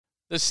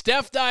The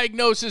Steph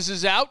diagnosis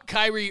is out.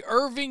 Kyrie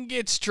Irving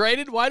gets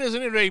traded. Why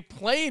doesn't anybody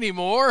play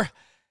anymore?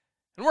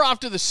 And we're off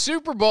to the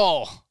Super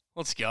Bowl.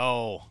 Let's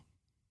go.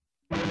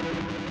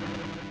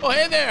 Oh,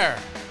 hey there.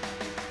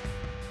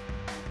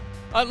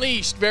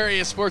 Unleashed, Bay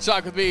Area Sports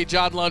Talk with me,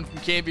 John Lund from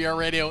KBR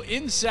Radio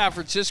in San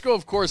Francisco.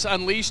 Of course,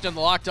 Unleashed on the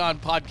Locked On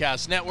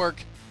Podcast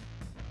Network.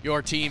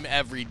 Your team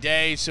every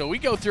day. So we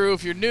go through,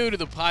 if you're new to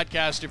the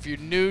podcast, if you're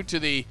new to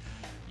the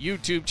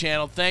YouTube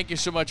channel, thank you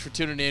so much for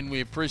tuning in.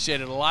 We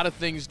appreciate it. A lot of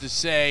things to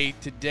say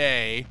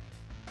today,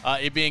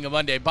 it being a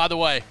Monday. By the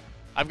way,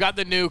 I've got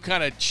the new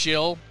kind of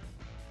chill.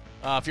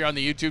 If you're on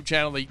the YouTube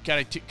channel,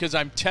 because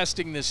I'm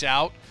testing this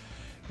out,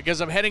 because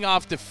I'm heading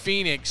off to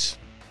Phoenix,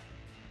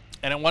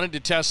 and I wanted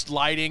to test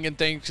lighting and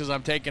things because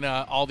I'm taking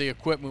all the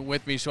equipment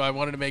with me. So I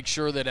wanted to make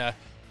sure that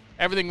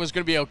everything was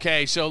going to be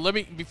okay. So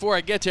before I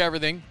get to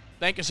everything,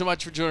 thank you so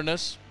much for joining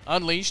us.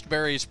 Unleashed, Bay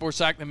Area Sports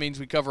Talk. That means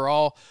we cover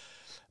all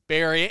Bay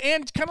Area,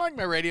 and kind of like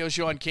my radio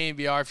show on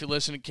KBR, if you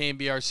listen to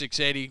KBR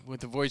 680 with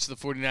the voice of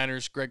the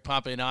 49ers, Greg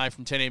Pompa and I,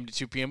 from 10 a.m. to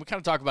 2 p.m., we kind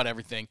of talk about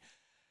everything.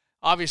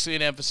 Obviously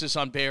an emphasis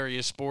on Bay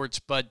Area sports,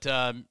 but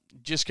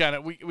just kind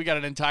of, we got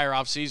an entire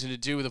offseason to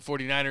do with the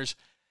 49ers,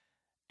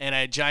 and I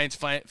had Giants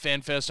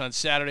Fan Fest on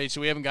Saturday,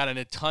 so we haven't gotten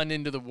a ton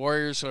into the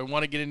Warriors, so I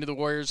want to get into the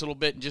Warriors a little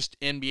bit and just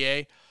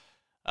NBA.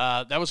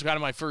 That was kind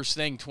of my first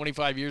thing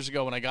 25 years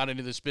ago when I got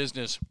into this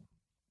business.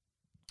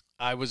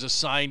 I was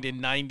assigned in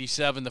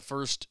 97, the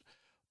first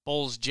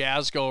Bulls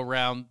Jazz go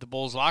around the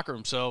Bulls locker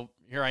room. So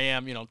here I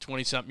am,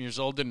 20-something years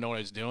old, didn't know what I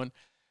was doing.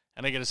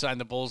 And I get assigned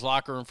the Bulls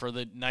locker room for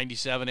the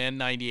 97 and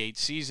 98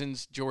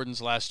 seasons.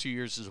 Jordan's last 2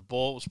 years as a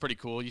Bull. It was pretty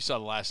cool. You saw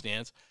The Last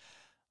Dance.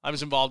 I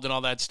was involved in all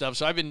that stuff.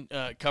 So I've been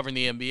covering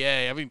the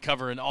NBA. I've been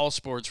covering all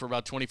sports for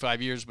about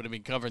 25 years, but I've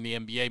been covering the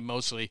NBA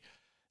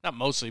not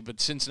mostly,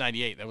 but since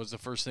 98. That was the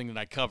first thing that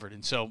I covered.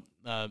 And so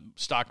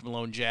Stockton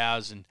Malone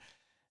Jazz and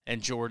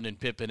Jordan and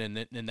Pippen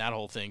and that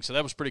whole thing. So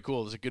that was pretty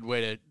cool. It was a good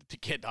way to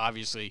get,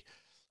 obviously,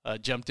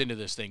 jumped into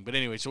this thing. But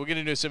anyway, so we'll get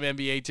into some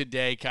NBA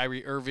today.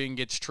 Kyrie Irving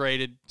gets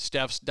traded.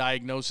 Steph's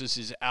diagnosis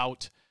is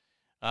out.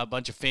 A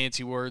bunch of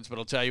fancy words, but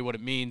I'll tell you what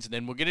it means. And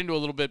then we'll get into a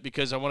little bit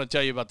because I want to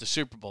tell you about the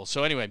Super Bowl.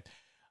 So anyway,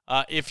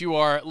 if you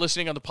are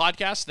listening on the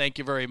podcast, thank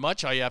you very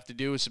much. All you have to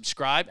do is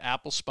subscribe,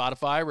 Apple,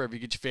 Spotify, wherever you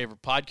get your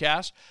favorite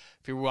podcast.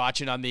 If you're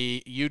watching on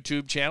the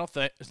YouTube channel,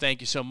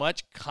 thank you so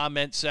much.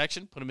 Comment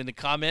section, put them in the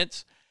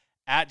comments.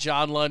 At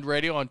John Lund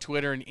Radio on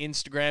Twitter and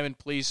Instagram, and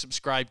please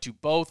subscribe to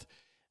both.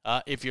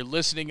 If you're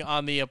listening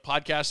on the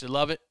podcast, I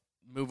love it.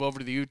 Move over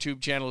to the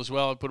YouTube channel as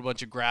well. I put a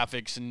bunch of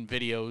graphics and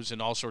videos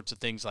and all sorts of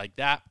things like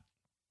that.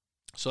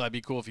 So that'd be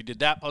cool if you did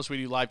that. Plus, we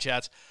do live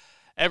chats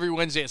every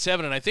Wednesday at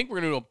 7, and I think we're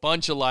going to do a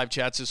bunch of live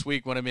chats this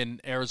week when I'm in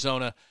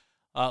Arizona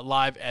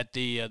live at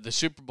the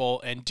Super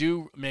Bowl. And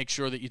do make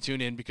sure that you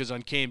tune in because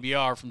on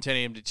KBR from 10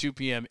 a.m. to 2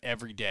 p.m.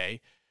 every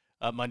day,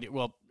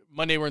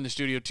 Monday we're in the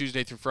studio,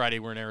 Tuesday through Friday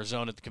we're in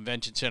Arizona at the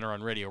Convention Center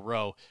on Radio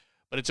Row,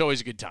 but it's always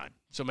a good time.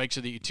 So make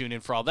sure that you tune in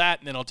for all that,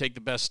 and then I'll take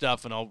the best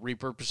stuff and I'll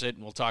repurpose it,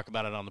 and we'll talk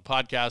about it on the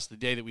podcast the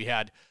day that we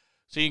had,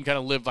 so you can kind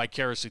of live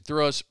vicariously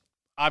through us.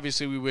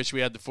 Obviously, we wish we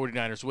had the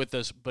 49ers with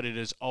us, but it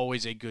is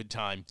always a good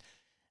time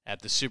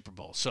at the Super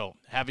Bowl. So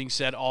having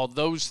said all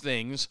those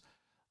things,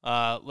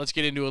 let's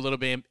get into a little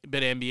bit of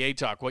NBA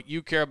talk. What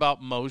you care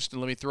about most, and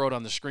let me throw it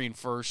on the screen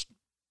first,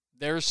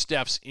 there's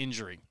Steph's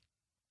injury.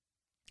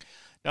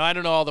 Now, I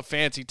don't know all the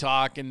fancy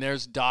talk, and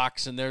there's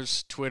docs, and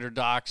there's Twitter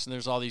docs, and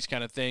there's all these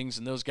kind of things,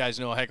 and those guys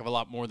know a heck of a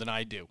lot more than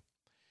I do.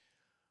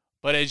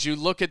 But as you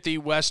look at the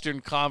Western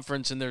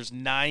Conference, and there's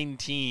 9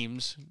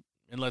 teams,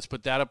 and let's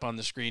put that up on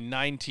the screen,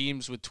 9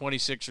 teams with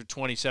 26 or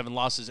 27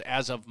 losses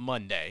as of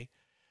Monday,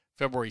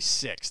 February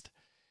 6th.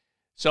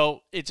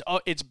 So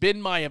it's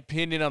been my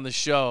opinion on the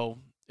show,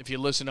 if you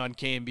listen on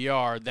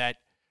KBR, that,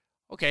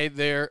 okay,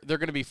 they're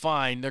going to be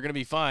fine, they're going to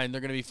be fine,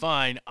 they're going to be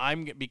fine.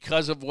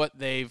 Because of what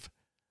they've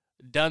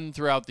done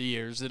throughout the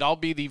years, that I'll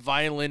be the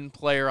violin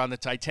player on the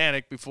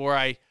Titanic before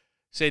I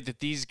say that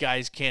these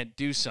guys can't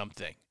do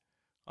something.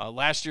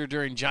 Last year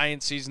during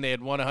Giants season, they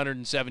had won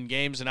 107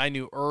 games, and I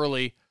knew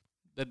early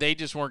that they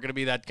just weren't going to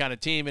be that kind of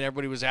team, and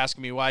everybody was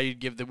asking me why you'd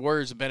give the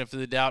Warriors the benefit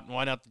of the doubt and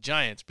why not the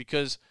Giants,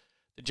 because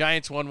the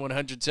Giants won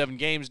 107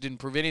 games, didn't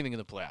prove anything in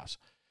the playoffs.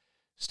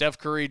 Steph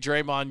Curry,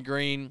 Draymond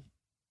Green,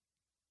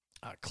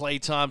 Klay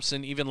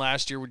Thompson, even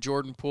last year with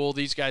Jordan Poole,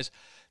 these guys,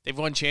 they've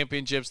won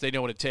championships, they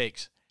know what it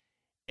takes.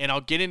 And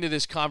I'll get into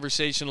this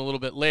conversation a little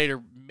bit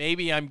later.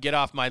 Maybe I'm get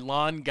off my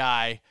lawn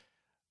guy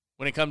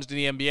when it comes to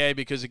the NBA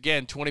because,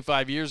 again,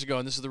 25 years ago,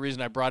 and this is the reason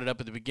I brought it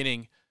up at the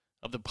beginning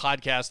of the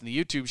podcast and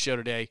the YouTube show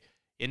today,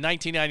 in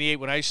 1998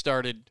 when I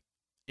started,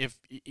 if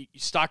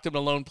Stockton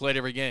Malone played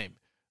every game,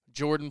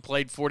 Jordan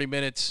played 40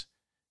 minutes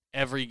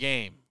every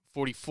game,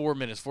 44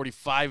 minutes,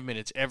 45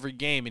 minutes every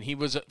game, and he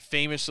was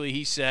famously,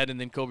 he said, and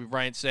then Kobe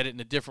Bryant said it in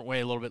a different way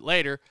a little bit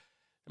later,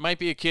 there might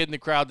be a kid in the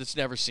crowd that's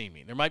never seen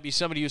me. There might be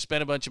somebody who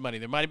spent a bunch of money.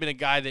 There might have been a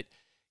guy that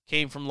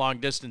came from long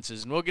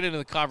distances. And we'll get into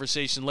the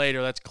conversation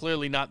later. That's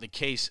clearly not the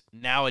case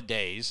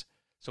nowadays.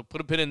 So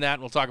put a pin in that,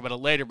 and we'll talk about it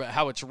later. But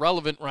how it's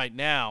relevant right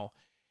now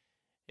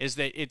is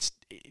that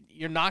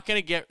you're not going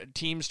to get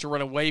teams to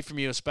run away from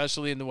you,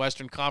 especially in the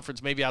Western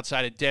Conference, maybe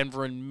outside of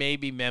Denver and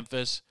maybe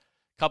Memphis.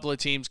 A couple of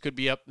teams could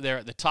be up there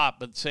at the top,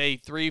 but say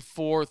 3,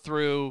 4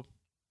 through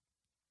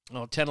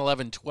 10,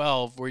 11,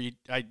 12, where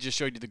I just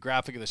showed you the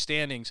graphic of the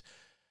standings,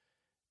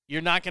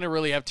 you're not going to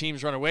really have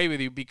teams run away with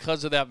you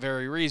because of that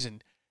very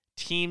reason.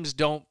 Teams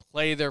don't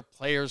play their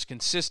players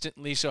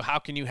consistently, so how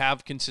can you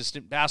have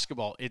consistent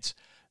basketball? It's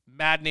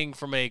maddening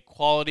from a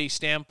quality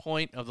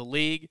standpoint of the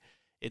league.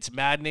 It's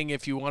maddening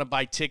if you want to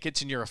buy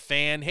tickets and you're a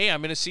fan. Hey,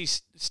 I'm going to see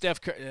Steph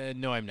Curry.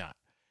 No, I'm not.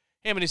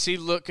 Hey, I'm going to see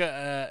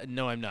Luka.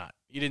 No, I'm not.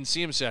 You didn't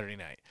see him Saturday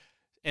night.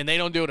 And they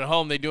don't do it at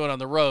home. They do it on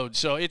the road.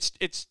 So it's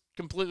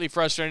completely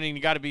frustrating.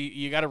 You got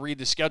to read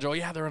the schedule.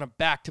 Yeah, they're on a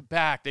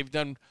back-to-back. They've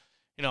done,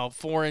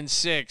 4 and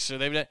 6. Or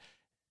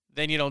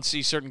then you don't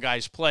see certain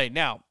guys play.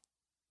 Now,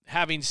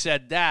 having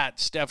said that,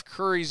 Steph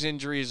Curry's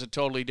injury is a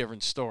totally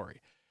different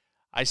story.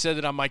 I said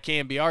that on my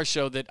KMBR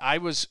show that I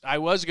was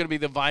going to be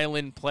the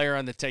violin player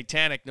on the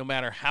Titanic no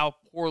matter how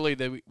poorly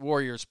the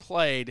Warriors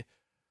played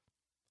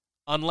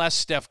unless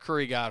Steph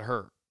Curry got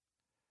hurt.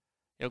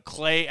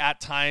 Clay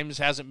at times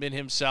hasn't been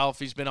himself.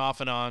 He's been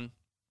off and on.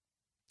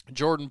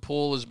 Jordan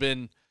Poole has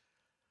been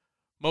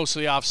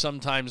mostly off,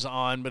 sometimes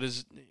on, but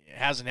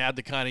hasn't had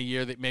the kind of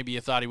year that maybe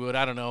you thought he would.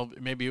 I don't know.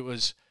 Maybe it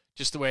was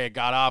just the way it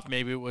got off.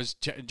 Maybe it was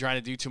trying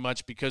to do too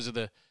much because of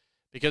the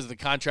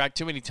contract.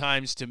 Too many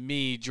times, to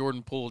me,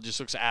 Jordan Poole just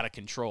looks out of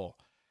control,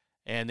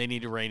 and they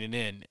need to rein it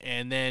in.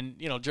 And then,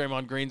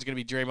 Draymond Green's going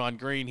to be Draymond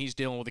Green. He's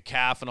dealing with a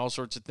calf and all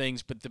sorts of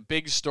things. But the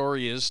big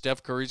story is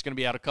Steph Curry's going to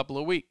be out a couple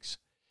of weeks.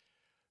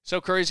 So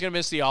Curry's going to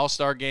miss the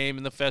All-Star game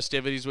and the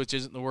festivities, which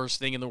isn't the worst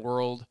thing in the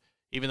world,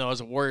 even though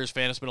as a Warriors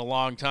fan, it's been a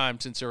long time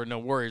since there were no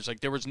Warriors. Like,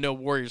 there was no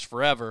Warriors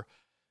forever.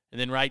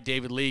 And then,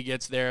 David Lee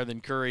gets there,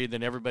 then Curry,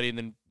 then everybody, and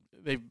then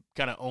they've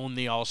kind of owned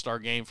the All-Star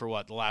game for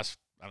the last,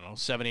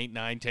 7, 8,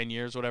 9, 10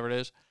 years, whatever it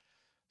is.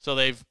 So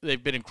they've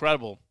been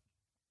incredible.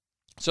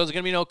 So there's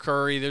going to be no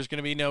Curry. There's going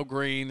to be no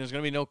Green. There's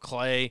going to be no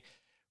Clay.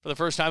 For the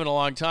first time in a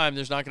long time,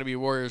 there's not going to be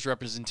Warriors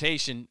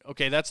representation.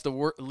 Okay, that's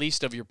the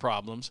least of your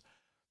problems,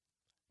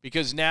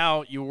 because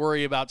now you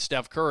worry about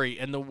Steph Curry.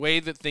 And the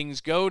way that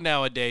things go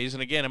nowadays,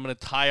 and again, I'm going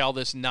to tie all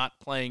this not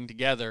playing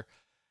together.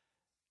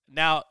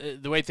 Now,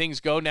 the way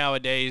things go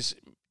nowadays,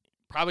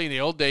 probably in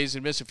the old days,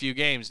 he'd miss a few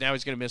games. Now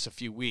he's going to miss a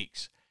few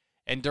weeks.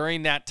 And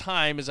during that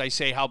time, as I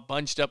say, how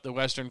bunched up the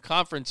Western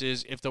Conference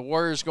is, if the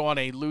Warriors go on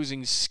a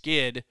losing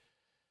skid,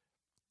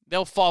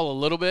 they'll fall a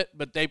little bit,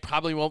 but they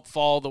probably won't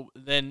fall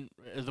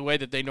the way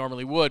that they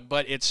normally would.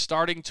 But it's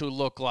starting to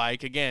look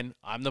like, again,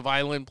 I'm the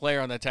violin player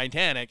on the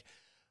Titanic,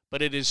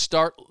 but it is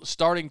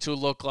starting to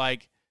look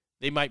like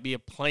they might be a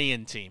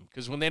play-in team.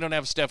 Because when they don't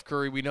have Steph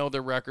Curry, we know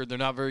their record. They're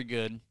not very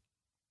good.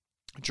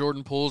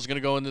 Jordan Poole is going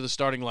to go into the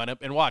starting lineup.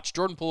 And watch,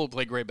 Jordan Poole will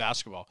play great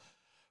basketball.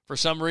 For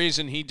some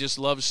reason, he just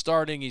loves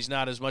starting. He's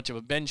not as much of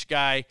a bench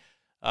guy.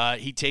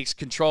 He takes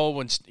control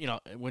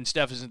when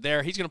Steph isn't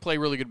there. He's going to play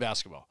really good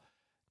basketball.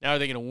 Now, are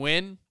they going to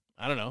win?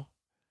 I don't know.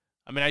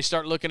 I mean, I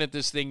start looking at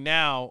this thing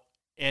now,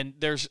 and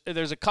there's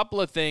a couple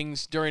of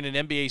things during an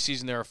NBA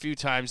season. There are a few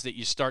times that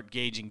you start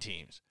gauging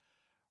teams.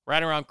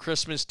 Right around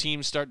Christmas,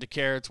 teams start to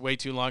care. It's way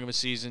too long of a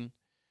season.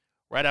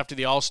 Right after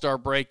the All-Star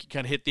break, you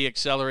kind of hit the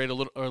accelerator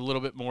a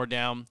little bit more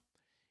down.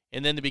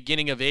 And then the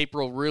beginning of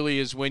April really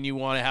is when you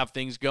want to have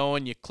things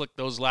going. You click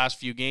those last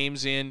few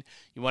games in.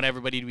 You want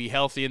everybody to be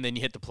healthy, and then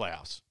you hit the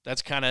playoffs.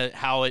 That's kind of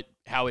how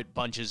it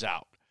bunches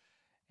out.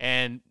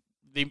 And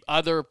the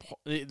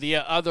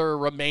other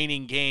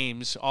remaining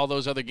games, all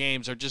those other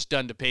games, are just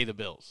done to pay the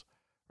bills,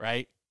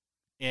 right?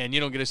 And you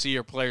don't get to see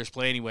your players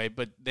play anyway,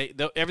 but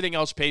everything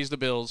else pays the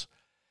bills.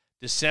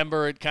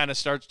 December, it kind of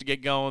starts to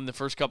get going. The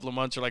first couple of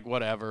months are like,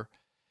 whatever,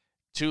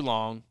 too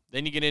long.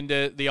 Then you get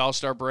into the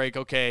All-Star break.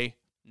 Okay,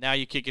 now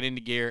you kick it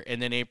into gear,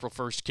 and then April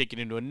 1st, kick it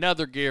into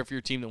another gear if you're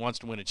a team that wants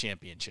to win a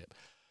championship.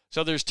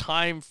 So there's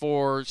time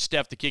for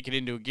Steph to kick it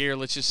into a gear,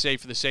 let's just say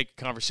for the sake of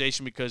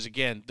conversation, because,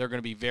 again, they're going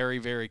to be very,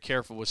 very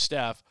careful with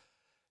Steph,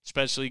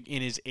 especially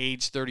in his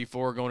age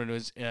 34 going into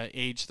his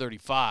age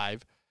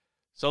 35.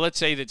 So let's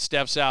say that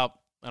Steph's out,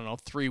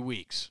 3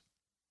 weeks.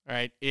 All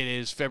right, it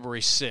is February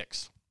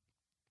 6th.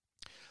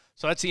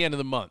 So that's the end of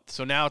the month.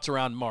 So now it's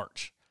around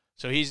March.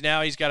 So he's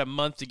got a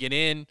month to get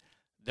in.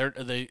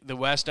 The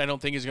West, I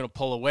don't think, is going to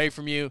pull away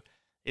from you.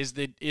 Is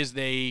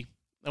the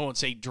I won't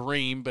say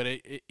dream, but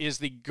it is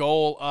the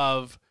goal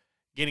of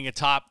getting a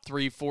top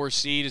 3-4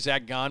 seed. Is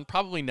that gone?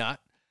 Probably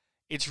not.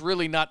 It's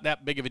really not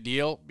that big of a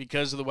deal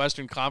because of the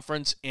Western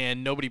Conference,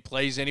 and nobody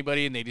plays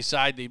anybody, and they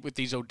decide with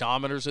these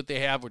odometers that they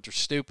have, which are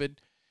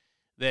stupid,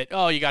 that,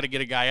 you got to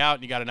get a guy out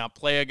and you got to not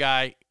play a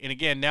guy. And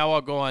again, now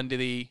I'll go on to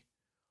the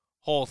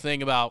whole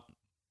thing about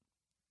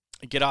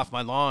get off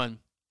my lawn.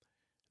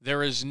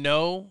 There is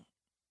no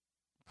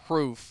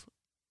proof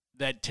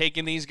that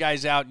taking these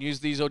guys out and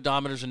use these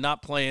odometers and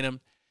not playing them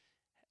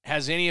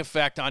has any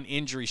effect on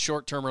injury,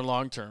 short-term or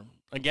long-term.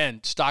 Again,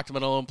 Stockton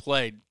Malone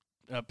played.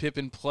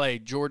 Pippen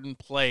played. Jordan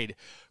played.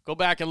 Go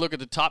back and look at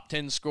the top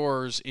 10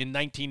 scorers in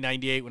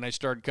 1998 when I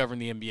started covering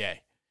the NBA.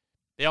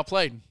 They all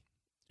played.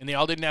 And they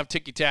all didn't have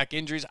ticky-tack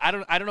injuries. I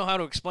don't know how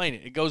to explain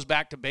it. It goes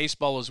back to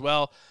baseball as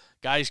well.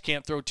 Guys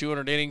can't throw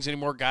 200 innings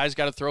anymore. Guys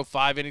got to throw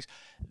 5 innings.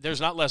 There's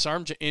not less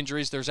arm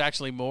injuries. There's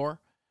actually more.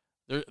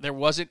 There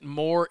wasn't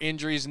more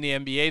injuries in the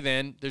NBA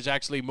then. There's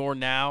actually more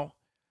now.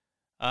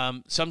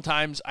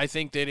 Sometimes I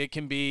think that it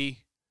can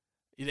be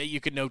that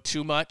you could know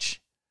too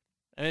much.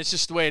 And it's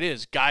just the way it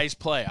is. Guys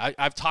play.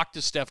 I've talked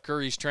to Steph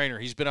Curry's trainer.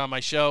 He's been on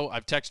my show.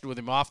 I've texted with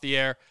him off the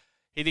air.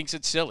 He thinks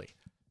it's silly.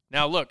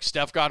 Now, look,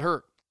 Steph got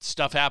hurt.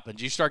 Stuff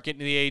happens. You start getting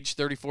to the age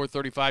 34,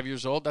 35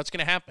 years old, that's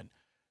going to happen.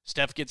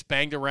 Steph gets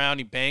banged around.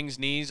 He bangs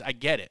knees. I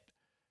get it.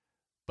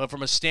 But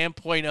from a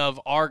standpoint of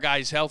are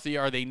guys healthy,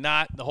 are they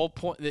not? The whole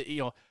point,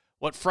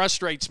 what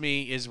frustrates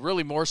me is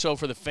really more so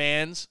for the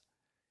fans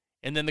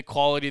and then the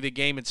quality of the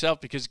game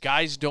itself because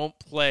guys don't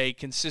play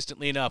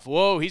consistently enough.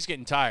 Whoa, he's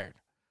getting tired.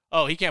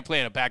 Oh, he can't play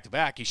in a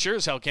back-to-back. He sure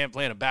as hell can't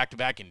play in a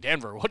back-to-back in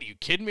Denver. What, are you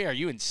kidding me? Are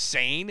you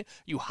insane?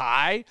 You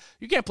high?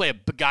 You can't play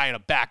a guy in a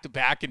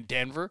back-to-back in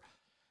Denver.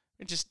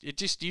 It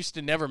just used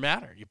to never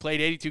matter. You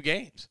played 82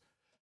 games.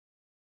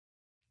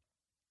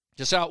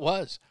 Just how it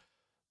was.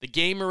 The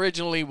game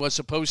originally was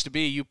supposed to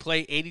be you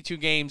play 82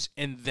 games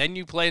and then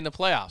you play in the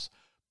playoffs.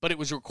 But it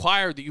was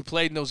required that you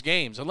played in those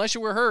games. Unless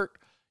you were hurt,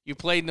 you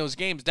played in those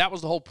games. That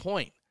was the whole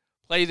point.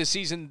 Play the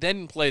season,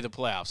 then play the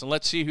playoffs. And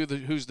let's see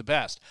who's the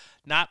best.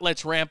 Not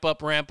let's ramp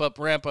up.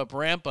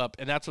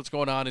 And that's what's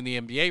going on in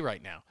the NBA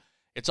right now.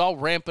 It's all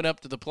ramping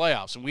up to the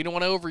playoffs. And we don't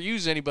want to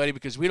overuse anybody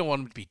because we don't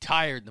want them to be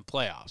tired in the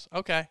playoffs.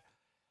 Okay.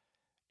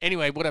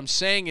 Anyway, what I'm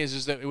saying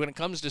is that when it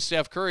comes to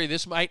Steph Curry,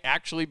 this might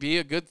actually be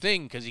a good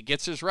thing because he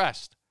gets his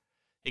rest.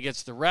 He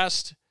gets the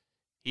rest.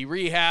 He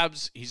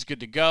rehabs. He's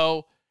good to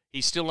go.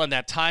 He's still on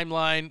that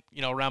timeline.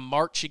 Around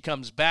March he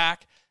comes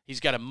back. He's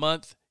got a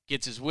month,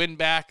 gets his win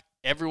back.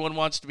 Everyone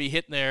wants to be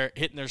hitting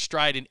their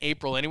stride in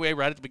April anyway,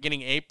 right at the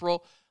beginning of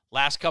April.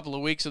 Last couple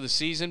of weeks of the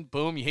season,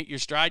 boom, you hit your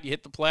stride, you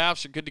hit the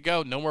playoffs, you're good to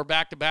go. No more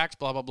back-to-backs,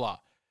 blah, blah, blah.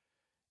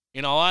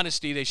 In all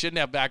honesty, they shouldn't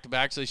have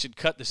back-to-backs. They should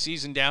cut the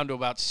season down to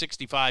about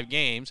 65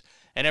 games,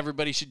 and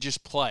everybody should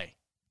just play.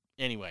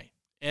 Anyway,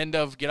 end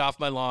of get off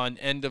my lawn,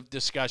 end of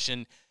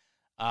discussion.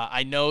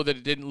 I know that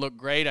it didn't look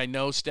great. I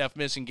know Steph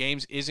missing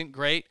games isn't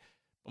great.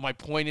 But my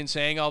point in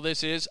saying all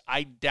this is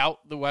I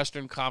doubt the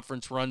Western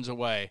Conference runs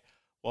away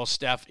while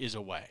Steph is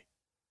away.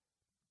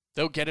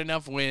 They'll get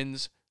enough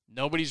wins.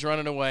 Nobody's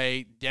running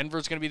away.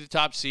 Denver's going to be the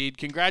top seed.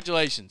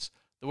 Congratulations.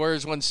 The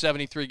Warriors won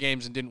 73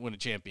 games and didn't win a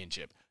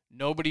championship.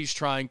 Nobody's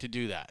trying to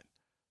do that.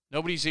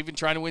 Nobody's even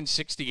trying to win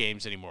 60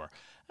 games anymore.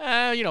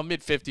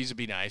 Mid-50s would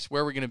be nice.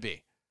 Where are we going to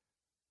be?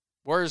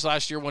 Warriors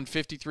last year won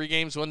 53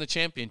 games, won the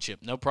championship.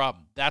 No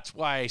problem. That's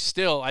why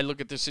I look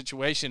at this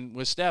situation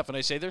with Steph and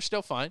I say they're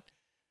still fine.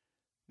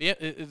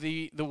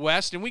 The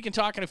West, and we can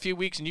talk in a few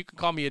weeks and you can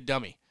call me a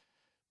dummy.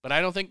 But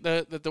I don't think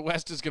that the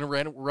West is going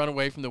to run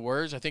away from the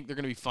Warriors. I think they're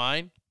going to be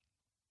fine.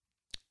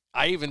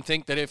 I even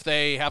think that if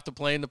they have to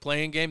play in the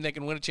play-in game, they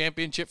can win a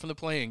championship from the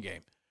play-in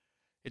game.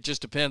 It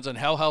just depends on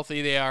how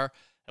healthy they are.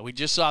 And we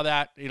just saw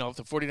that, if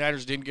the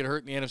 49ers didn't get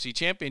hurt in the NFC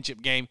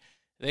Championship game,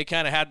 they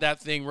kind of had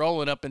that thing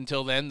rolling up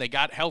until then. They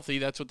got healthy.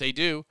 That's what they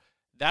do.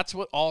 That's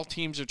what all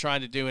teams are trying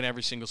to do in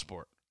every single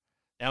sport.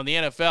 Now, in the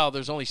NFL,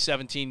 there's only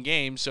 17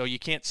 games, so you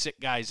can't sit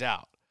guys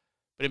out.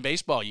 But in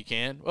baseball, you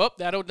can. Oh,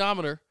 that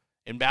odometer.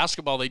 In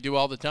basketball, they do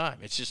all the time.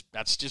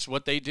 That's just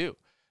what they do.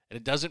 And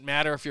it doesn't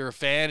matter if you're a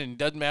fan, and it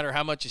doesn't matter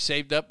how much you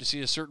saved up to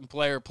see a certain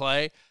player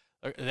play.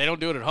 They don't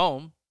do it at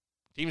home.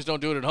 Teams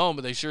don't do it at home,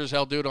 but they sure as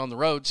hell do it on the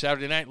road.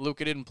 Saturday night,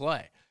 Luka didn't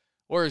play.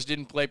 Warriors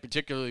didn't play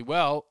particularly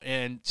well,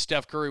 and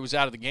Steph Curry was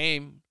out of the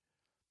game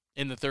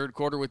in the third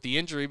quarter with the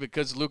injury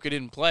because Luka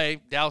didn't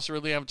play. Dallas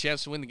really didn't have a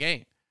chance to win the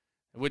game.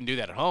 They wouldn't do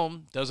that at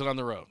home. Does it on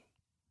the road.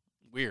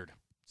 Weird.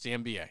 It's the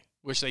NBA.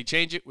 Wish they'd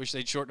change it. Wish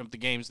they'd shorten up the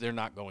games. They're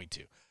not going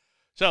to.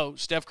 So,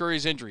 Steph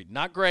Curry's injury.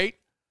 Not great,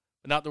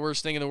 but not the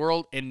worst thing in the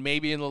world, and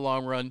maybe in the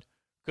long run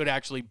could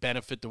actually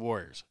benefit the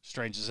Warriors,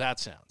 strange as that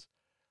sounds.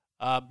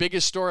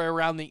 Biggest story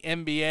around the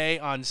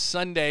NBA on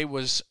Sunday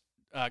was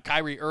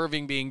Kyrie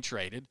Irving being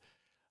traded.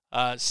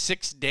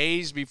 6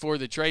 days before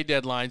the trade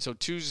deadline, so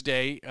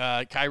Tuesday,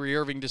 Kyrie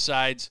Irving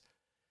decides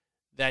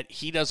that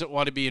he doesn't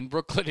want to be in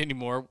Brooklyn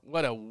anymore.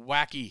 What a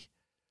wacky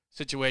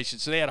situation.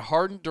 So they had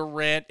Harden,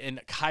 Durant,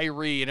 and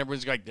Kyrie, and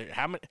everyone's like,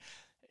 how many?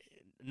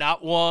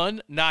 Not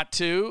one, not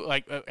two.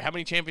 How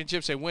many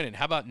championships they winning?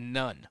 How about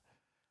none?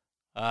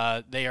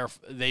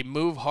 They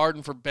move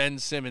Harden for Ben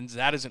Simmons.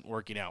 That isn't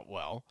working out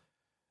well.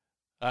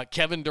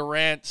 Kevin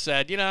Durant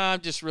said,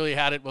 I've just really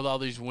had it with all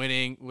these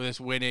winning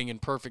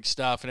and perfect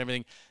stuff and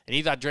everything. And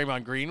he thought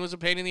Draymond Green was a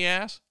pain in the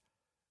ass.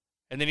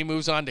 And then he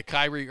moves on to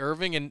Kyrie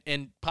Irving.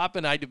 And Pop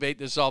and I debate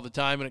this all the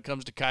time when it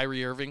comes to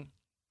Kyrie Irving.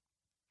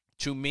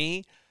 To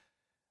me,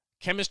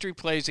 chemistry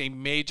plays a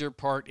major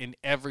part in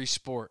every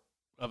sport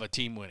of a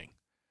team winning.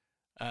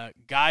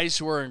 Guys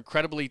who are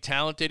incredibly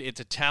talented,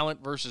 it's a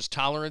talent versus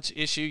tolerance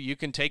issue. You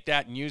can take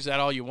that and use that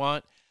all you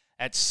want.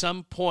 At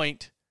some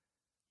point,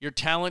 your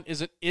talent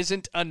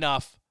isn't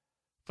enough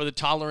for the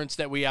tolerance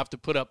that we have to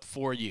put up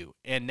for you.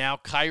 And now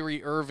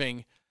Kyrie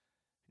Irving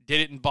did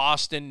it in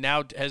Boston,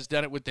 now has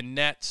done it with the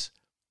Nets.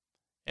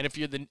 And if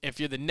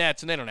you're the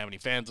Nets, and they don't have any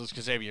fans, let's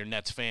just say you're a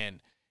Nets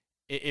fan.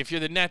 If you're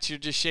the Nets, you're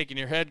just shaking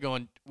your head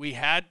going, we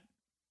had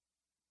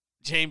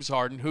James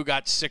Harden, who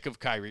got sick of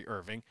Kyrie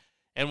Irving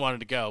and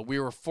wanted to go. We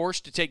were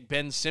forced to take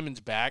Ben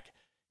Simmons back.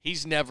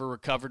 He's never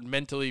recovered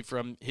mentally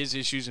from his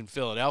issues in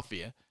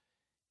Philadelphia.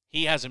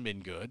 He hasn't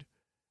been good.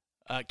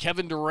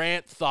 Kevin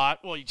Durant thought,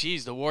 well,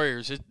 geez, the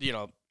Warriors,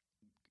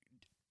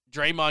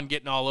 Draymond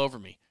getting all over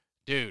me.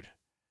 Dude,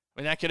 I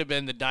mean, that could have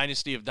been the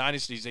dynasty of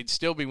dynasties. They'd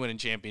still be winning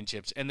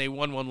championships, and they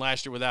won one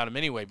last year without him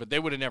anyway, but they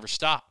would have never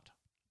stopped.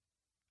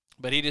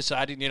 But he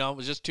decided, it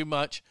was just too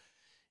much,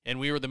 and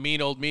we were the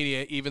mean old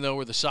media, even though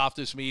we're the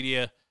softest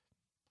media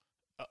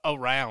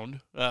around,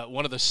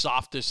 one of the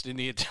softest in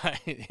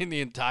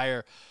the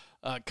entire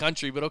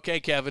country. But okay,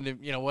 Kevin,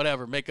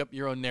 whatever, make up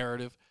your own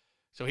narrative.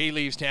 So he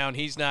leaves town.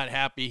 He's not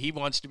happy. He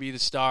wants to be the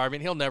star. I mean,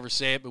 he'll never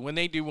say it, but when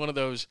they do one of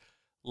those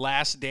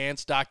Last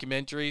Dance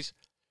documentaries,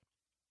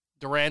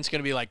 Durant's going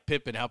to be like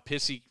Pippen, how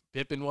pissy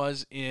Pippen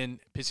was in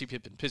Pissy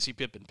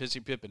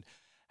Pippen,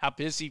 how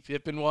pissy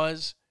Pippen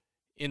was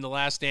in The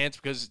Last Dance,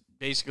 because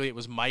basically it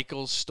was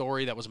Michael's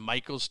story. That was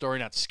Michael's story,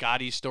 not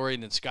Scotty's story,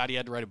 and then Scotty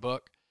had to write a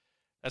book.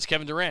 That's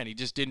Kevin Durant. He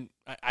just didn't.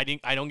 I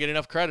don't get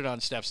enough credit on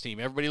Steph's team.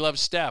 Everybody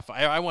loves Steph.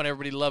 I want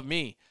everybody to love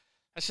me.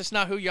 That's just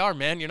not who you are,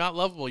 man. You're not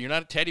lovable. You're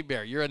not a teddy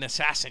bear. You're an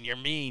assassin. You're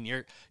mean.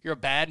 You're a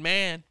bad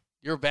man.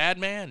 You're a bad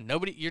man.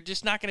 You're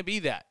just not going to be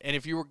that. And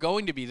if you were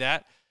going to be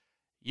that,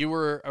 you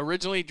were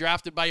originally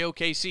drafted by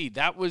OKC.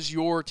 That was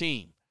your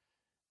team.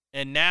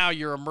 And now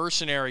you're a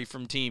mercenary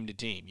from team to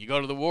team. You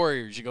go to the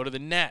Warriors. You go to the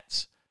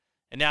Nets.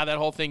 And now that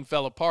whole thing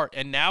fell apart.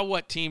 And now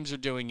what teams are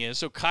doing is,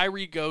 so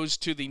Kyrie goes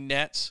to the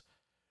Nets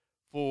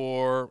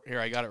for, here,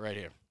 I got it right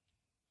here.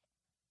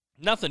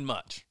 Nothing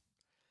much.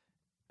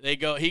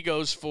 He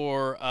goes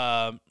for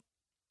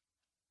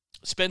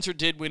Spencer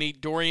Dinwiddie,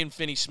 Dorian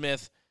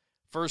Finney-Smith,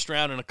 first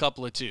round, and a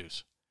couple of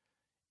twos.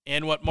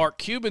 And what Mark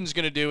Cuban's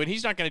going to do, and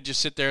he's not going to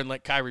just sit there and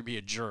let Kyrie be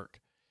a jerk.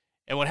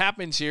 And what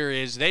happens here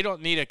is they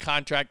don't need a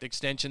contract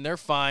extension. They're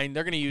fine.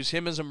 They're going to use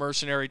him as a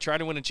mercenary, try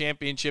to win a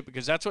championship,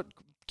 because that's what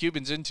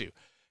Cuban's into.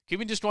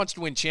 Cuban just wants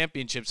to win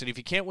championships, and if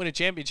he can't win a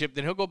championship,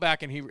 then he'll go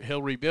back and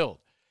he'll rebuild.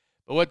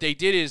 But what they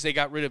did is they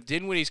got rid of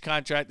Dinwiddie's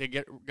contract.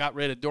 They got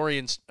rid of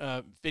Dorian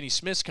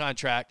Finney-Smith's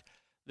contract,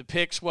 the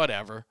picks,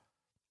 whatever.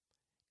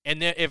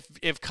 And then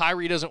if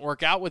Kyrie doesn't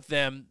work out with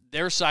them,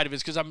 their side of it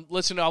is, because I'm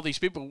listening to all these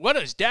people, what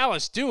is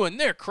Dallas doing?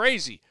 They're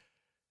crazy.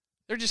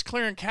 They're just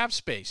clearing cap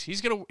space.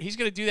 He's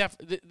gonna do that.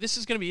 This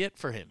is gonna be it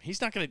for him.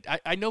 He's not gonna.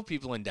 I know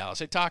people in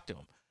Dallas. I talked to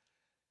him.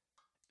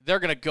 They're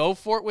gonna go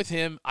for it with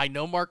him. I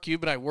know Mark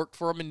Cuban. I worked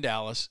for him in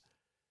Dallas.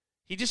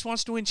 He just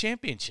wants to win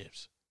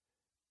championships.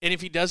 And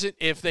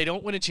if they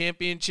don't win a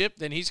championship,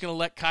 then he's going to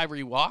let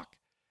Kyrie walk.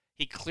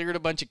 He cleared a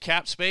bunch of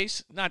cap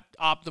space. Not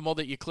optimal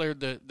that you cleared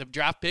the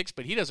draft picks,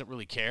 but he doesn't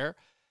really care.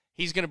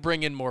 He's going to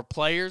bring in more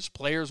players.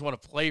 Players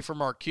want to play for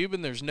Mark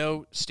Cuban. There's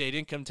no state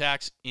income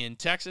tax in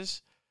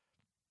Texas.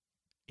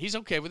 He's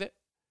okay with it.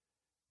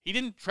 He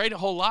didn't trade a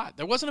whole lot.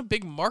 There wasn't a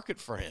big market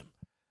for him.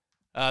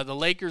 The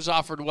Lakers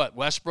offered what?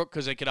 Westbrook,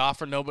 because they could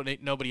offer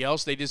nobody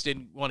else. They just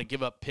didn't want to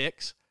give up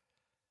picks.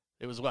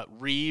 It was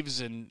Reeves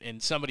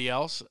and somebody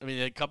else. I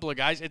mean, a couple of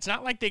guys. It's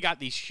not like they got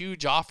these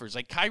huge offers.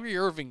 Like Kyrie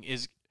Irving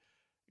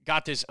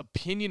got this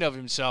opinion of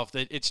himself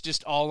that it's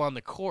just all on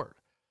the court.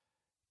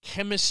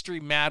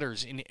 Chemistry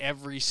matters in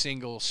every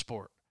single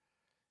sport.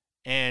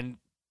 And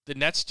the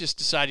Nets just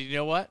decided, you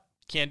know what?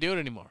 Can't do it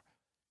anymore.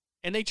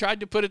 And they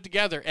tried to put it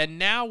together. And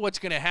now what's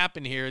going to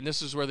happen here, and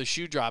this is where the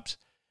shoe drops,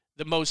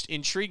 the most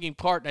intriguing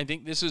part, and I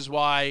think this is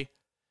why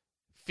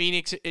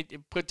Phoenix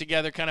it put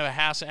together kind of a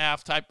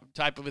half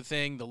type of a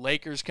thing. The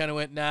Lakers kind of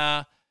went,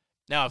 nah.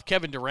 Now, if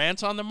Kevin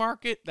Durant's on the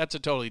market, that's a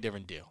totally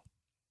different deal.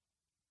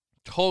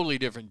 Totally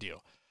different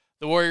deal.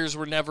 The Warriors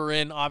were never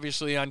in,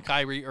 obviously, on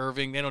Kyrie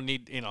Irving. They don't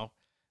need,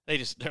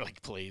 they're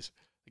like, please.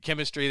 The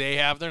chemistry they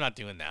have, they're not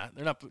doing that.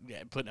 They're not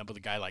putting up with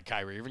a guy like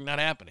Kyrie Irving. Not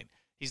happening.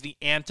 He's the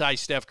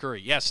anti-Steph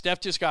Curry. Yes,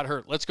 Steph just got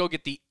hurt. Let's go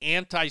get the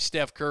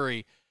anti-Steph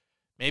Curry.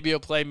 Maybe he'll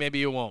play, maybe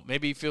he won't.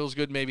 Maybe he feels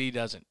good, maybe he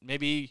doesn't.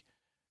 Maybe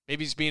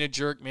he's being a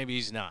jerk, maybe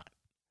he's not.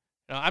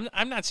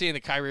 I'm not saying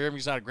that Kyrie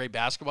Irving's not a great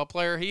basketball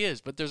player. He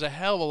is, but there's a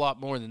hell of a lot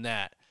more than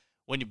that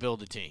when you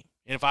build a team.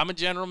 And if I'm a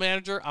general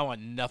manager, I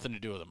want nothing to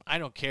do with him. I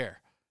don't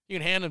care. You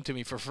can hand them to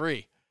me for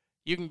free.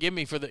 You can give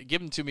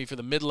them to me for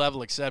the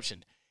mid-level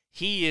exception.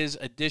 He is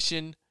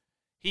addition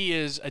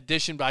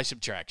by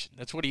subtraction.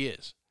 That's what he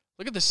is.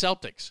 Look at the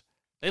Celtics.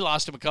 They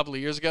lost him a couple of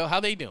years ago. How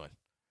they doing?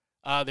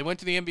 They went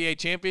to the NBA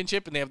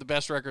championship, and they have the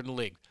best record in the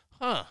league.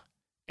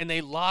 And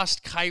they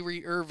lost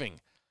Kyrie Irving.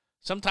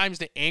 Sometimes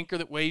the anchor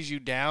that weighs you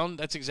down,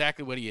 that's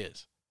exactly what he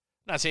is.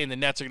 I'm not saying the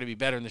Nets are going to be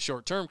better in the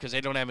short term because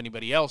they don't have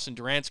anybody else, and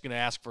Durant's going to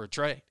ask for a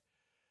trade.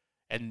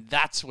 And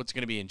that's what's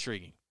going to be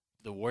intriguing.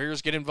 The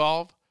Warriors get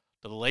involved.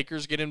 Do the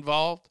Lakers get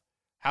involved?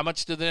 How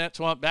much do the Nets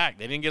want back?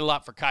 They didn't get a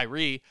lot for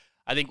Kyrie.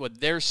 I think what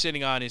they're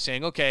sitting on is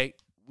saying, okay,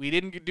 we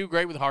didn't do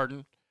great with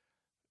Harden.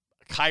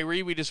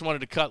 Kyrie, we just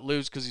wanted to cut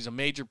loose because he's a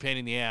major pain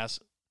in the ass,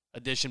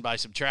 addition by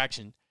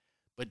subtraction.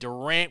 But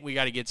Durant, we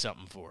got to get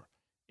something for.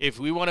 if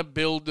we want to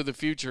build to the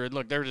future, and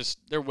look,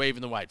 they're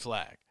waving the white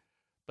flag.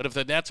 But if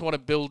the Nets want to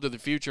build to the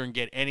future and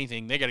get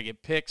anything, they got to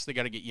get picks. They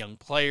got to get young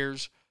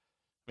players.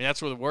 I mean,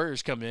 that's where the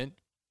Warriors come in.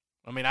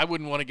 I mean, I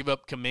wouldn't want to give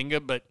up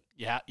Kuminga, but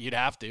yeah, you'd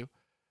have to.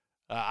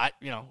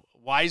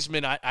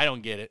 Wiseman, I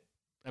don't get it.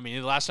 I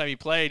mean, the last time he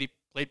played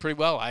pretty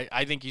well.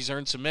 I think he's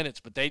earned some minutes,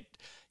 but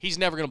he's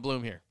never going to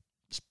bloom here.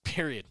 Just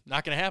period.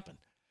 Not going to happen.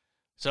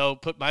 So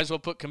might as well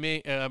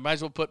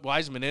put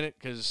Wiseman in it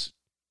because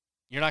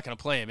you're not going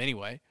to play him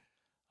anyway.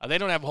 They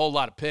don't have a whole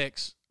lot of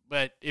picks,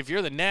 but if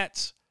you're the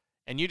Nets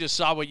and you just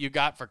saw what you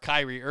got for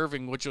Kyrie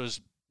Irving, which was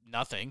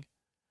nothing,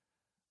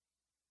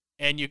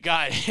 and you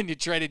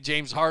traded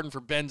James Harden for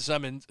Ben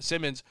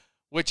Simmons,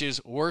 which is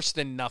worse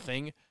than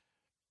nothing,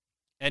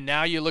 and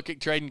now you look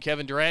at trading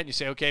Kevin Durant and you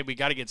say, okay, we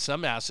got to get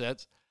some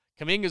assets.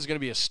 Kuminga's going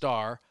to be a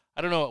star.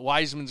 I don't know what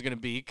Wiseman's going to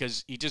be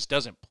because he just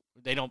doesn't.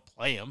 They don't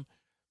play him.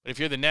 But if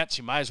you're the Nets,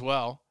 you might as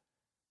well.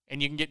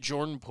 And you can get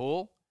Jordan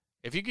Poole.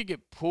 If you could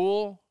get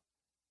Poole,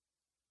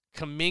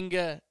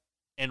 Kuminga,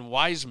 and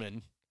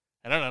Wiseman,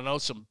 and I don't know,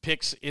 some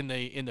picks in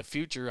the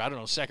future, I don't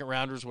know, second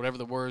rounders, whatever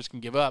the Warriors can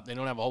give up, they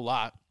don't have a whole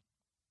lot,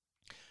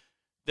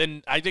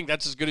 then I think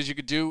that's as good as you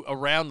could do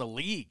around the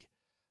league.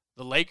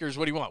 The Lakers,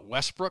 what do you want,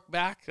 Westbrook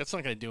back? That's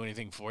not going to do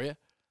anything for you.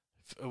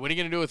 What are you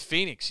going to do with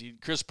Phoenix?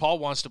 Chris Paul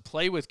wants to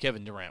play with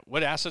Kevin Durant.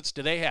 What assets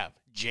do they have?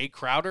 Jay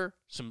Crowder,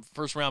 some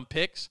first-round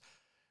picks.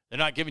 They're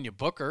not giving you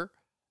Booker.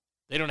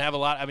 They don't have a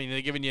lot. I mean,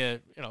 they're giving you,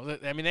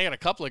 they got a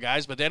couple of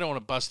guys, but they don't want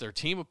to bust their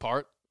team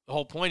apart. The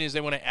whole point is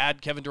they want to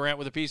add Kevin Durant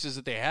with the pieces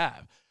that they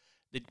have.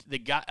 The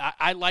guy,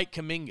 I like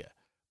Kuminga,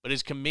 but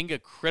is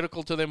Kuminga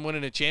critical to them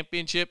winning a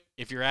championship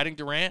if you're adding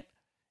Durant?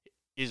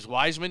 Is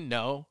Wiseman?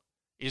 No.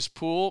 Is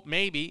Poole?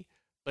 Maybe.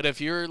 But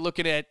if you're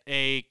looking at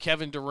a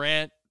Kevin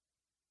Durant,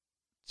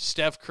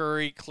 Steph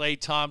Curry, Klay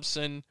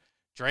Thompson,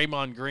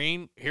 Draymond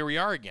Green, here we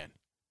are again.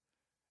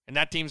 And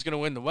that team's going to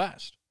win the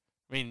West.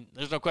 I mean,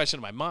 there's no question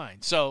in my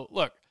mind. So,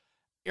 look,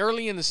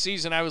 early in the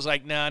season, I was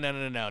like,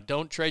 no.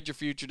 Don't trade your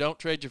future. Don't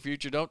trade your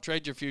future. Don't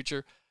trade your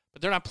future.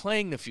 But they're not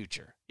playing the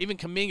future. Even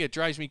Kuminga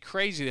drives me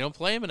crazy. They don't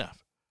play him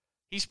enough.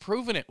 He's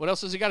proven it. What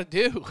else has he got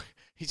to do?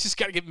 He's just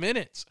got to get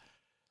minutes.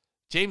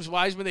 James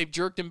Wiseman, they've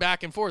jerked him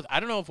back and forth.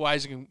 I don't know if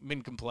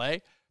Wiseman can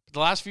play. But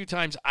the last few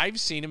times I've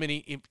seen him, and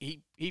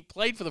he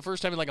played for the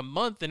first time in like a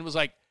month, and it was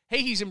like,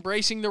 hey, he's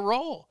embracing the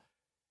role.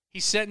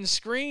 He's setting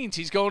screens.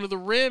 He's going to the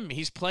rim.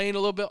 He's playing a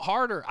little bit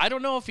harder. I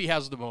don't know if he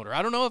has the motor.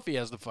 I don't know if he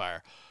has the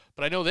fire.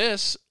 But I know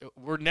this.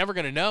 We're never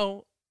going to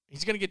know.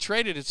 He's going to get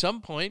traded at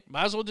some point.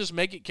 Might as well just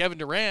make it Kevin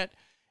Durant.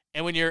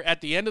 And when you're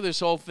at the end of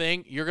this whole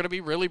thing, you're going to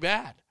be really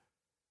bad.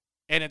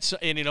 And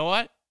you know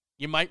what?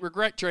 You might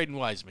regret trading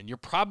Wiseman. You're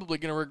probably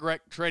going to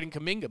regret trading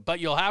Kuminga. But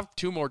you'll have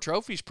 2 more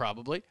trophies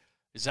probably.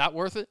 Is that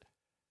worth it?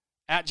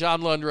 At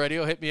John Lund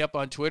Radio. Hit me up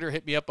on Twitter.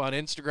 Hit me up on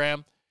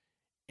Instagram.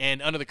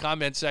 And under the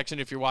comments section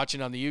if you're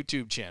watching on the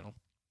YouTube channel.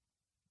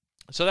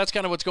 So that's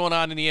kind of what's going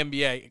on in the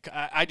NBA.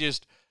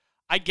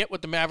 I get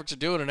what the Mavericks are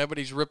doing, and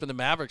everybody's ripping the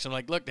Mavericks. I'm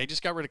like, look, they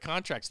just got rid of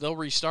contracts. They'll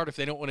restart if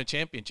they don't win a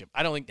championship.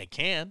 I don't think they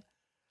can.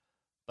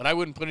 But I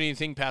wouldn't put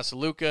anything past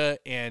Luka,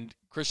 and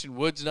Christian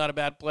Wood's not a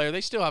bad player. They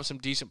still have some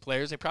decent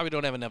players. They probably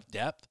don't have enough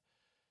depth.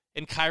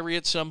 And Kyrie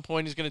at some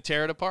point is going to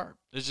tear it apart.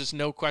 There's just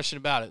no question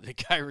about it. That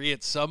Kyrie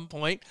at some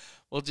point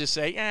will just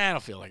say, I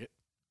don't feel like it.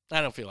 I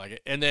don't feel like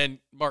it. And then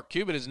Mark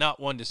Cuban is not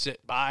one to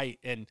sit by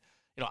and,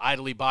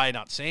 idly by and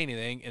not say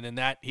anything. And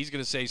then he's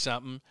going to say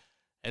something.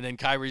 And then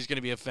Kyrie's going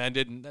to be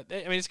offended. And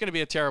it's going to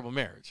be a terrible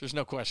marriage. There's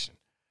no question.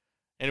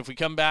 And if we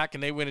come back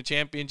and they win a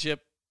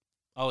championship,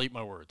 I'll eat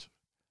my words.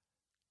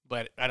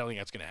 But I don't think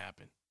that's going to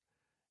happen.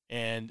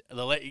 And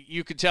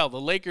you could tell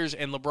the Lakers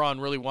and LeBron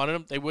really wanted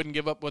him. They wouldn't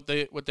give up what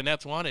the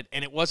Nets wanted.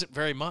 And it wasn't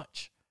very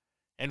much.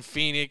 And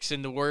Phoenix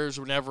and the Warriors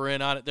were never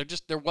in on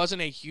it. There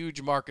wasn't a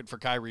huge market for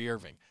Kyrie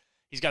Irving.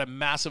 He's got a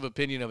massive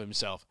opinion of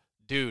himself.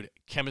 Dude,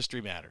 chemistry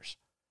matters.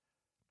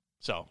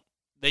 So,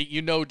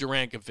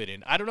 Durant can fit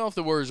in. I don't know if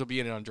the Warriors will be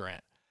in on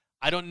Durant.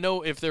 I don't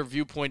know if their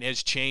viewpoint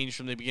has changed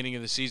from the beginning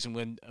of the season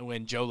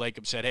when Joe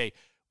Lacob said, hey,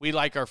 we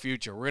like our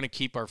future. We're going to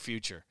keep our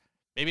future.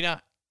 Maybe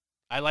not.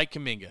 I like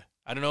Kuminga.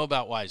 I don't know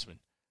about Wiseman.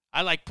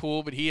 I like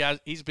Poole, but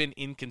he's been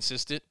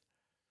inconsistent.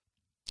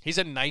 He's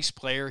a nice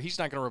player. He's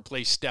not going to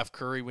replace Steph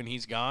Curry when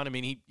he's gone. I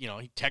mean, he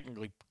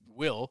technically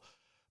will.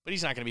 But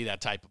he's not going to be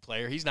that type of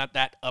player. He's not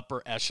that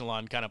upper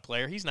echelon kind of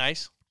player. He's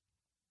nice.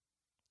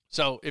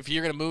 So if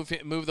you're going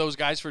to move those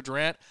guys for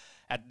Durant,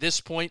 at this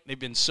point, they've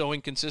been so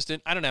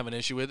inconsistent. I don't have an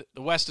issue with it.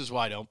 The West is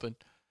wide open.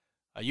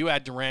 You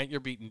add Durant, you're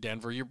beating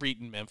Denver, you're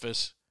beating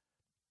Memphis.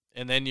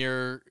 And then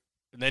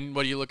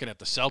what are you looking at?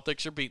 The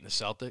Celtics? You're beating the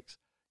Celtics.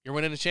 You're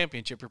winning a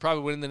championship. You're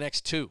probably winning the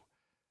next 2.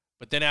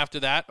 But then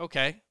after that,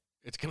 okay,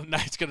 it's going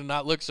to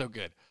not look so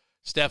good.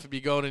 Steph would be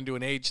going into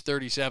an age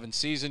 37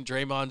 season.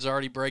 Draymond's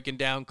already breaking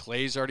down.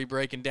 Clay's already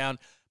breaking down.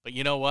 But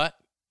you know what?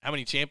 How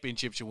many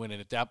championships you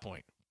winning at that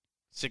point?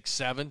 6,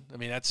 7? I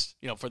mean, that's,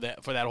 for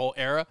that whole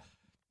era,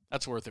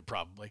 that's worth it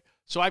probably.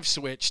 So I've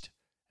switched.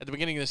 At the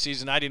beginning of the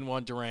season, I didn't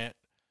want Durant.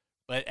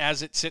 But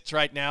as it sits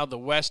right now, the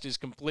West is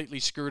completely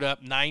screwed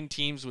up. 9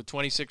 teams with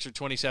 26 or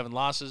 27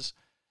 losses.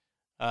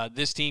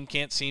 This team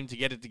can't seem to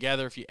get it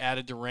together. If you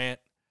added Durant,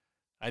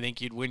 I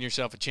think you'd win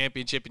yourself a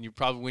championship, and you'd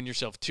probably win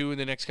yourself 2 in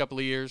the next couple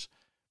of years,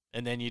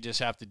 and then you just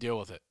have to deal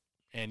with it.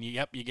 And,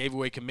 you gave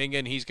away Kuminga,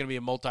 and he's going to be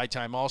a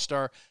multi-time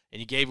All-Star, and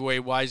you gave away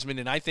Wiseman,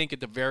 and I think at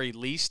the very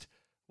least,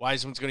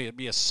 Wiseman's going to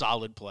be a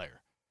solid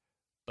player.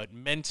 But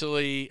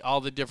mentally,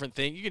 all the different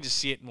things, you can just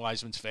see it in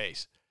Wiseman's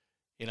face.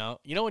 You know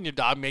when your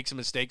dog makes a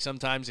mistake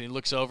sometimes, and he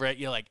looks over at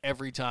you like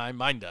every time,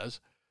 mine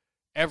does,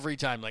 every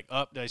time, like,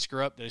 oh, did I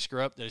screw up? Did I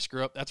screw up? Did I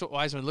screw up? That's what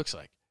Wiseman looks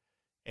like.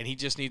 And he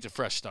just needs a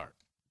fresh start.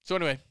 So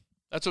anyway,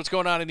 that's what's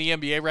going on in the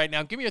NBA right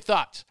now. Give me your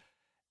thoughts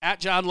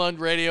at John Lund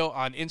Radio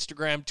on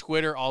Instagram,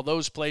 Twitter, all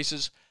those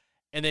places.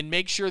 And then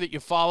make sure that you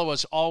follow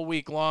us all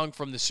week long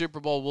from the Super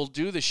Bowl. We'll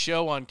do the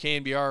show on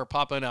KNBR,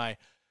 Papa and I,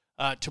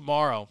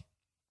 tomorrow,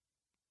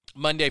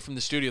 Monday from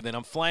the studio. Then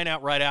I'm flying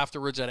out right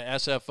afterwards at a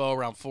SFO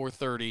around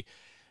 4:30.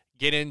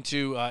 Get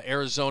into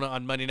Arizona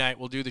on Monday night.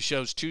 We'll do the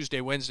shows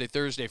Tuesday, Wednesday,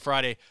 Thursday,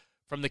 Friday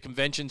from the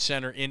Convention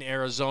Center in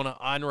Arizona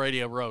on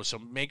Radio Row. So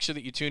make sure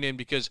that you tune in,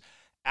 because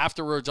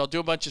afterwards I'll do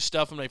a bunch of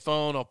stuff on my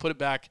phone. I'll put it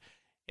back,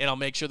 and I'll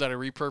make sure that I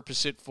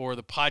repurpose it for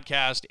the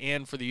podcast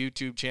and for the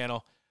YouTube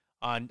channel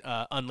on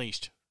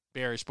Unleashed.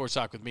 Bay Area Sports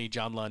Talk with me,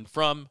 John Lund,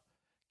 from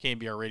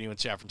KNBR Radio in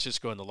San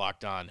Francisco and the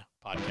Locked On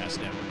Podcast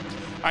Network.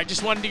 All right,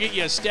 just wanted to get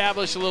you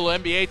established, a little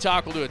NBA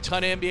talk. We'll do a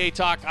ton of NBA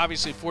talk.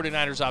 Obviously,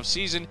 49ers off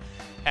season.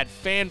 Had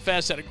Fan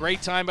Fest. Had a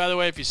great time, by the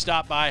way. If you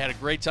stopped by, had a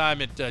great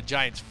time at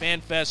Giants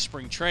Fan Fest.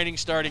 Spring training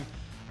starting.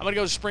 I'm going to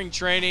go to spring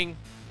training.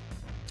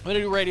 I'm going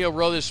to do Radio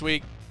Row this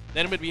week.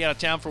 Then I'm going to be out of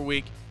town for a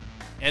week.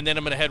 And then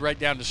I'm going to head right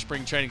down to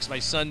spring training because my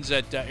son's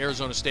at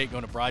Arizona State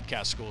going to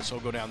broadcast school, so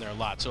I'll go down there a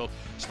lot. So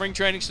spring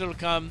training still to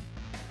come.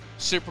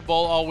 Super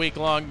Bowl all week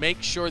long.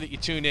 Make sure that you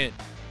tune in.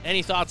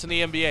 Any thoughts on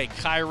the NBA?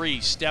 Kyrie,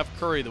 Steph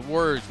Curry, the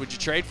Warriors. Would you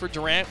trade for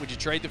Durant? Would you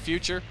trade the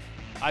future?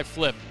 I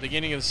flipped.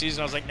 Beginning of the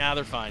season, I was like, nah,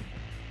 they're fine.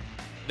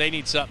 They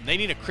need something. They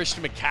need a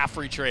Christian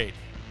McCaffrey trade.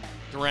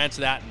 Durant's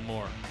that and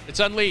more.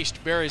 It's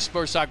Unleashed. Bay Area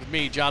Sports Talk with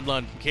me, John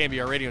Lund from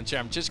KNBR Radio in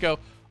San Francisco,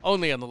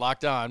 only on the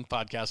Locked On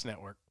Podcast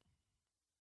Network.